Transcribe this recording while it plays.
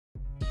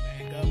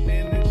Up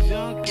in the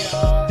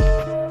junkyard.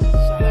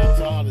 Shout out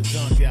to all the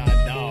junkyard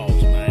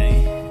dogs,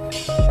 man.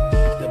 It's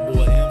that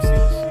boy MC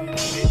the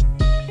shit.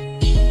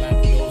 I'm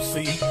about to go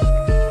see.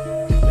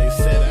 They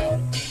set out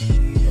a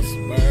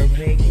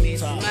suburban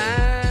top.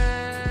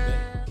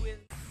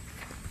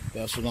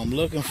 That's what I'm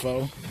looking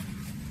for.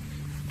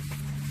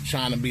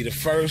 Trying to be the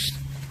first.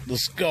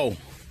 Let's go.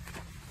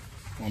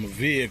 On the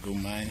vehicle,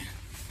 man.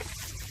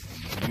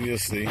 We'll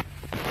see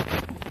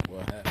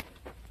what happens.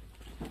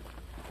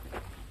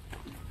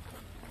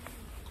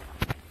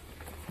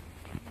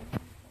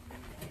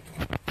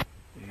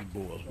 These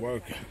boys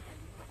working.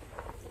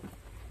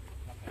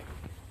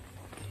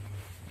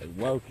 They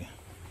working.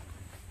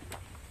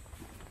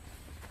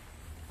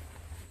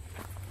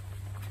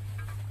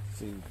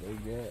 See what they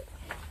got.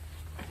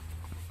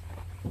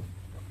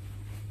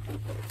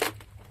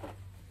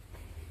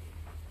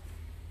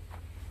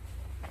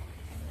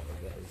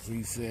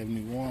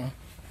 Z71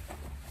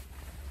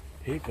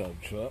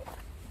 pickup truck.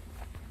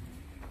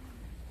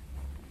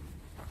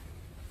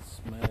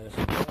 Smashed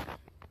up.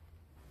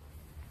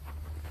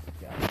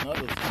 Got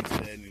another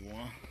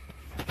Z71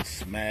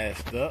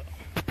 smashed up.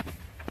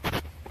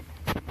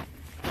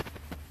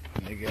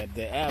 And they got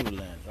that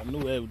avalanche. I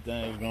knew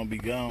everything was gonna be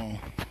gone.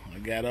 I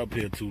got up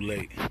here too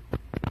late.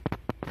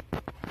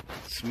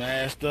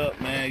 Smashed up,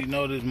 man. You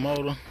know this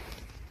motor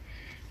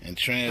and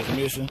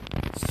transmission,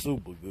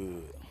 super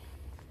good.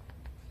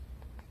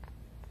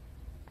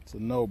 It's a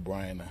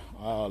no-brainer.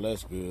 Oh,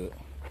 that's good.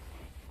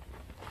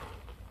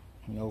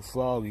 No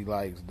foggy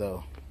lights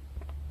though.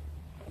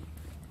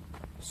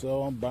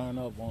 So I'm burned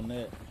up on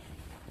that.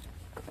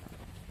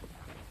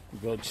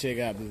 Go check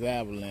out this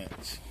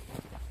avalanche.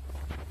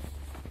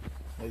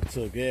 They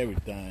took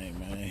everything,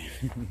 man.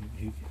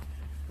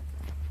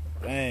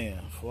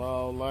 Damn,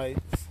 fog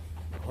lights,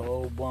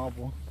 whole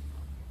bumper,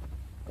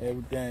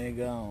 everything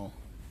gone.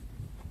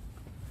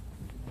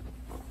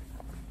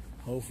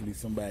 Hopefully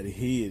somebody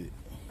hid it.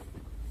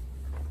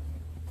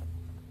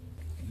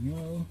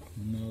 No.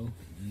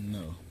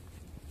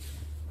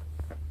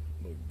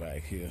 Look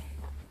back here.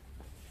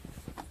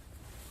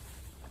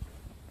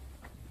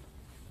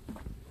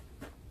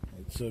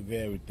 They took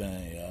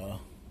everything, y'all.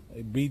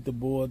 They beat the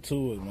boy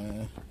to it,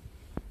 man.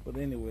 But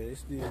anyway, they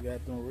still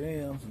got them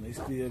rims, and they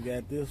still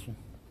got this one.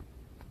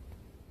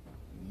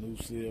 New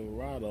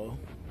Silverado.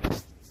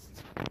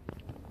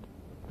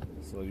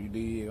 So you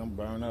dig, I'm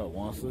burned up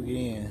once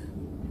again.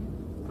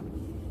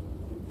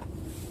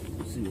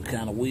 See what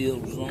kind of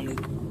wheels was on it.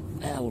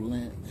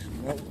 Avalanche.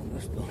 Nope,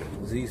 that's the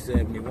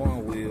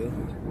Z71 wheel.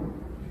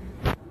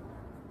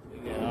 We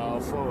got all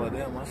four of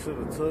them. I should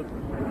have took 1,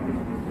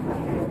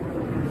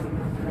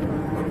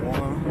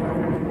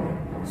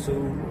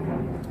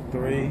 2,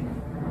 3.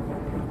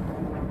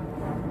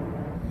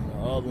 The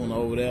other one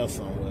over there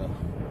somewhere.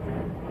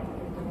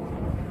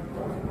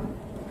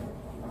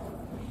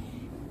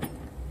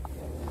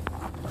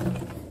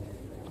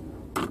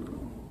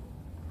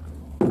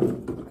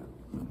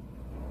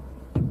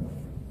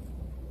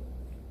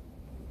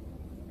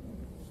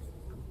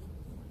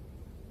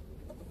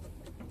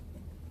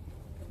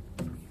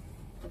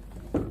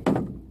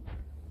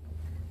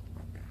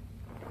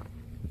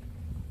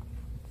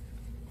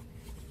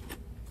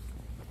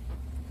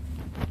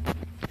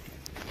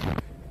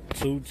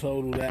 Two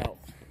totaled out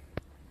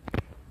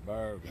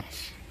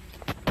burgers.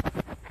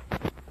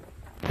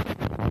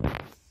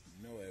 You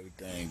know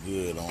everything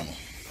good on them.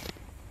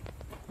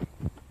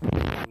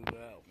 Totaled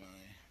out,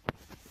 man.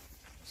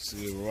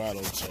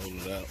 Silverado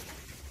totaled out.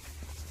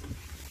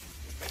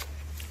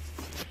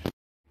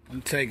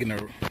 I'm taking a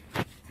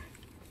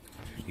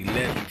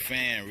electric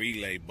fan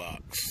relay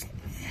box.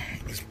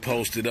 It's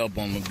posted up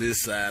on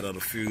this side of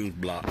the fuse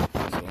block.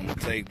 So I'm gonna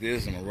take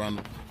this and run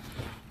the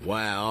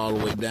wire all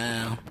the way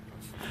down.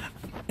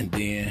 And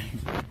then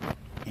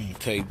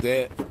take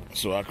that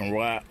so I can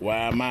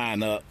wire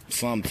mine up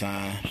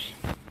sometimes.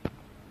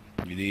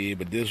 You did,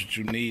 but this is what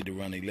you need to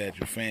run the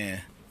electric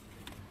fan.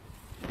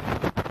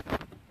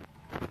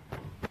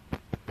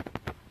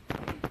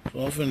 So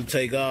I'm finna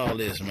take all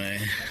this, man.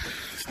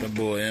 It's the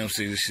boy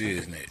MC the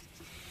Shiznit.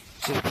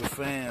 Took the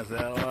fans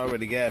out. I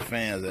already got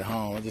fans at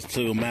home. I just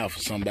took them out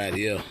for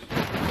somebody else.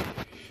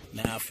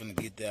 Now I'm finna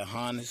get that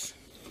harness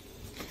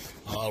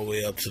all the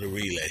way up to the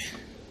relay.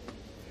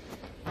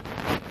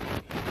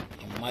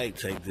 Might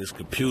take this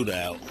computer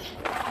out.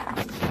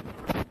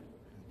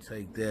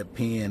 Take that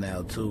pin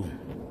out too.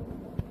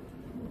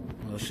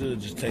 I should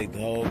just take the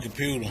whole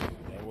computer.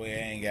 That way I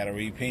ain't gotta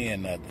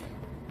repin nothing.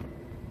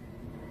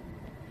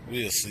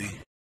 We'll see.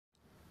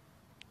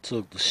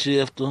 Took the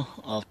shifter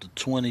off the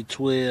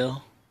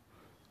 2012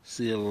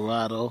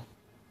 Silverado.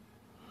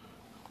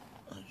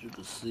 As you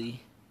can see,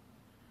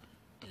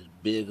 it's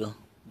bigger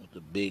with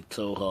the big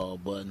tow haul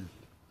button.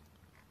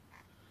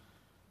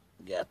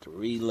 Got the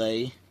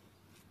relay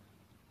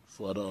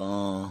for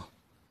the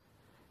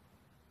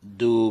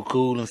dual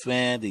cooling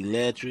fan, the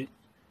electric.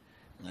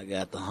 And I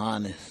got the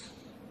harness.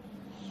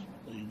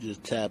 So you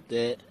just tap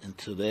that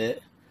into that.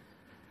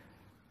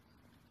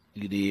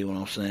 You dig what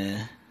I'm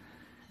saying?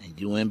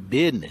 And you in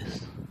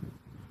business.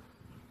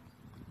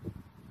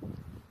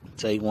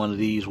 Take one of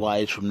these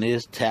wires from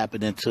this, tap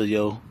it into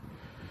your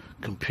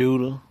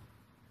computer,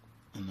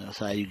 and that's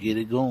how you get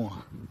it going.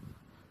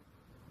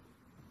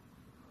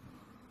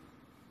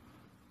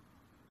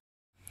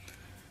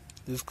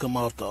 This come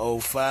off the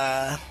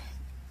 05.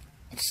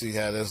 See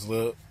how this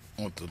look?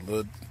 With the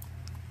little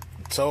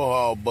tow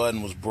haul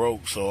button was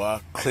broke, so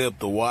I clipped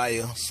the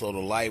wire so the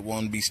light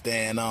wouldn't be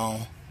staying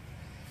on.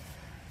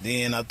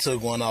 Then I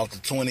took one off the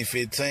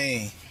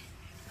 2015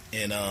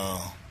 and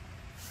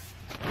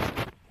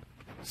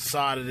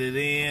soldered it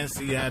in.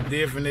 See how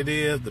different it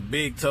is? The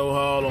big tow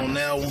haul on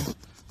that one.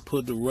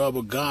 Put the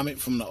rubber garment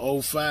from the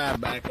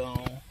 05 back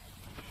on.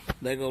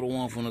 There go the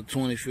one from the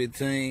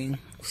 2015.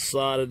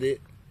 Soldered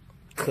it.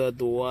 Cut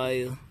the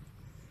wire.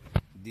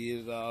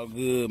 Did it all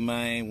good,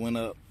 man. Went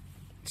up.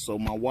 So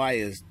my wire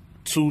is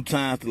 2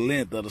 times the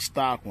length of the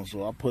stock one.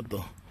 So I put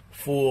the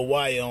full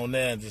wire on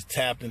there and just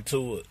tapped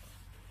into it.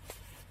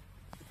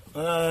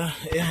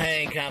 It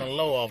hang kind of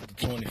low off the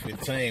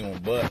 2015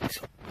 one, but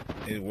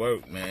it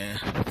worked, man.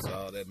 That's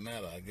all that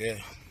matter, I guess.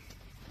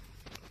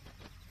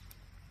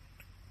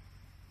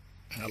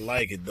 I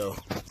like it, though.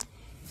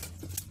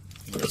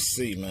 Let's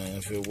see, man,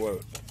 if it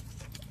worked.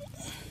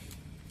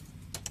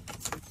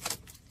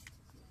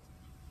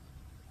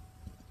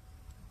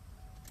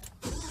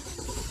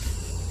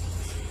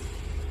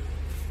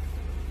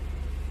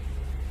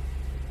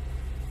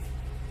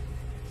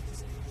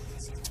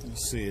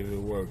 Let's see if it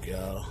worked,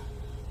 y'all.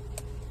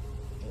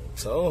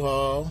 Tow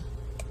haul,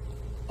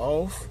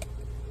 off,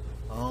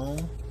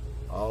 on,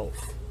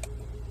 off,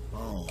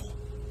 on,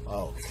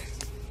 off.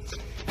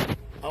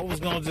 I was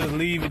gonna just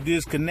leave it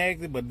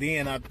disconnected, but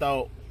then I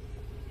thought,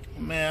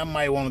 man, I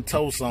might want to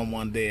tow something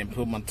one day and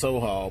put my tow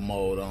haul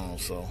mode on.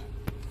 So,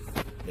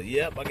 but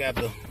yep, I got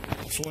the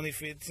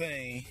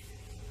 2015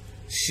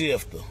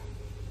 shifter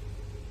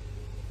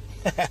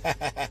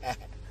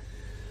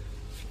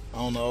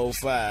on the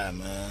 05,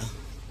 man.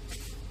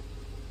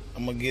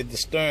 I'm gonna get the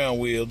steering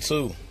wheel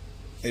too.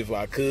 If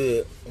I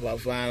could, if I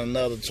find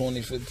another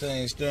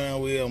 2015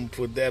 steering wheel, I'm gonna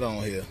put that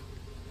on here.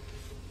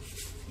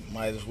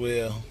 Might as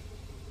well